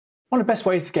One of the best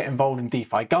ways to get involved in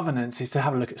DeFi governance is to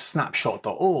have a look at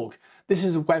snapshot.org. This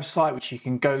is a website which you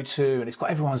can go to, and it's got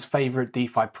everyone's favorite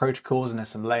DeFi protocols, and there's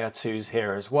some layer 2s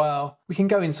here as well. We can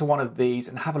go into one of these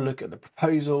and have a look at the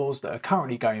proposals that are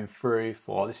currently going through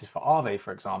for, this is for Aave,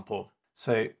 for example.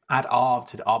 So add arb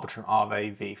to the Arbitrum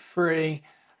Aave v3.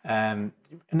 And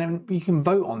then you can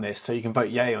vote on this. So you can vote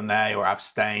yay or nay or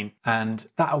abstain, and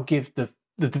that'll give the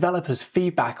developers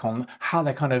feedback on how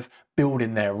they're kind of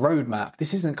building their roadmap.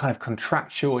 This isn't kind of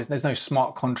contractual, there's no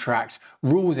smart contract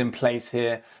rules in place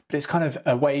here, but it's kind of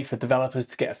a way for developers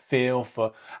to get a feel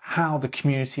for how the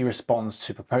community responds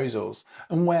to proposals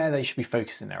and where they should be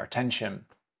focusing their attention.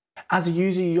 As a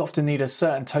user, you often need a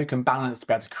certain token balance to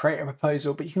be able to create a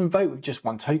proposal, but you can vote with just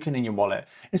one token in your wallet.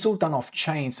 It's all done off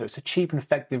chain, so it's a cheap and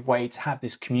effective way to have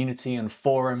this community and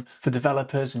forum for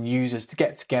developers and users to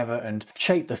get together and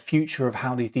shape the future of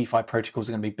how these DeFi protocols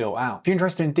are going to be built out. If you're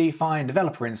interested in DeFi and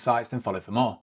developer insights, then follow for more.